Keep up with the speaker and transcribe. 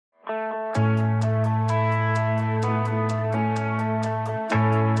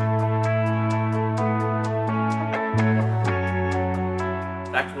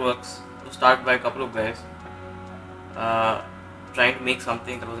started by a couple of guys trying to make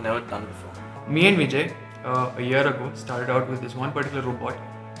something that was never done before. Me and Vijay, a year ago, started out with this one particular robot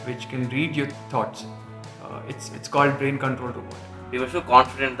which can read your thoughts. It's called Brain Control Robot. We were so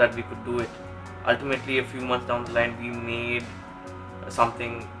confident that we could do it. Ultimately, a few months down the line, we made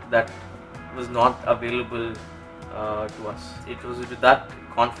something that was not available to us. It was with that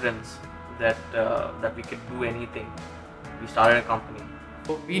confidence that we could do anything. We started a company.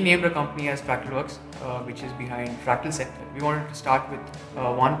 So we named our company as Fracktal Works, which is behind Fractal Sector. We wanted to start with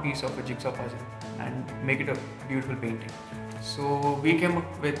one piece of a jigsaw puzzle and make it a beautiful painting. So we came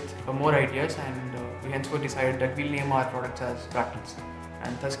up with more ideas, and we henceforth decided that we'll name our products as fractals,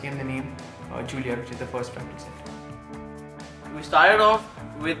 and thus came the name Julia, which is the first fractal sector. We started off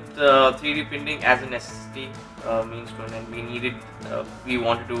with 3D printing as a necessity means to an end. We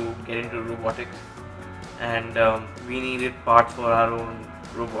wanted to get into robotics, and we needed parts for our own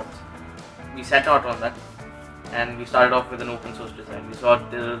robots. We set out on that, and we started off with an open source design. We saw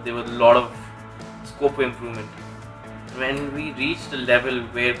there was a lot of scope for improvement. When we reached a level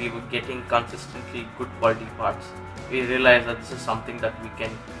where we were getting consistently good quality parts, we realized that this is something that we can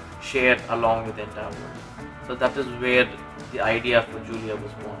share along with the entire world. So that is where the idea for Julia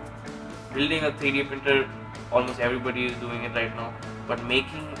was born. Building a 3D printer, almost everybody is doing it right now, but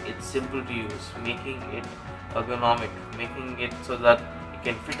making it simple to use, making it ergonomic, making it so that it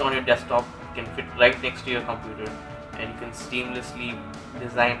can fit on your desktop, it can fit right next to your computer, and you can seamlessly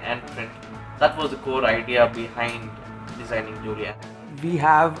design and print. That was the core idea behind designing Julia. We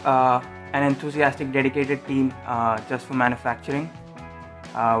have an enthusiastic, dedicated team just for manufacturing.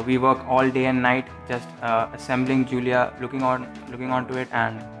 We work all day and night just assembling Julia, looking onto it,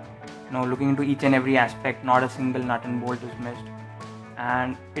 and looking into each and every aspect. Not a single nut and bolt is missed,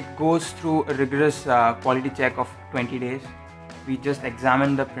 and it goes through a rigorous quality check of 20 days. We just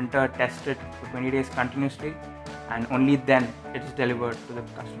examine the printer, test it for 20 days continuously, and only then it is delivered to the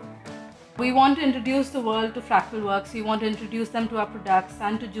customer. We want to introduce the world to Fracktal Works. We want to introduce them to our products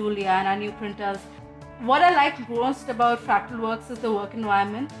and to Julia and our new printers. What I like most about Fracktal Works is the work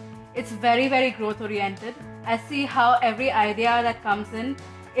environment. It's very, very growth oriented. I see how every idea that comes in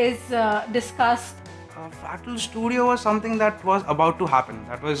is discussed. Fractal Studio was something that was about to happen.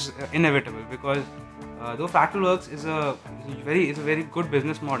 That was inevitable, because though Fractal Works is a very good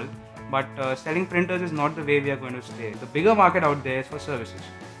business model, but selling printers is not the way we are going to stay. The bigger market out there is for services,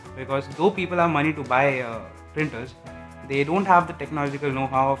 because though people have money to buy printers, they don't have the technological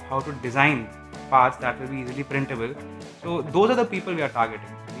know-how of how to design parts that will be easily printable. So those are the people we are targeting.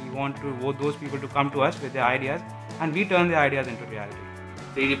 We want those people to come to us with their ideas, and we turn their ideas into reality.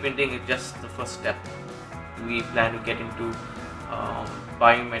 3D printing is just the first step. We plan to get into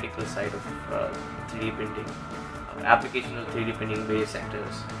biomedical side of 3D printing, application of 3D printing in various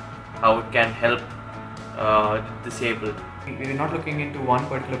sectors, how it can help disabled. We're not looking into one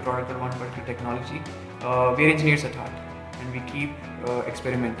particular product or one particular technology. We're engineers at heart, and we keep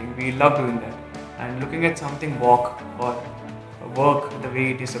experimenting. We love doing that, and looking at something walk or work the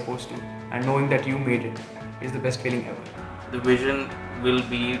way it is supposed to, and knowing that you made it, is the best feeling ever. The vision will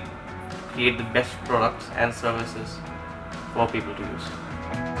be to create the best products and services for people to use.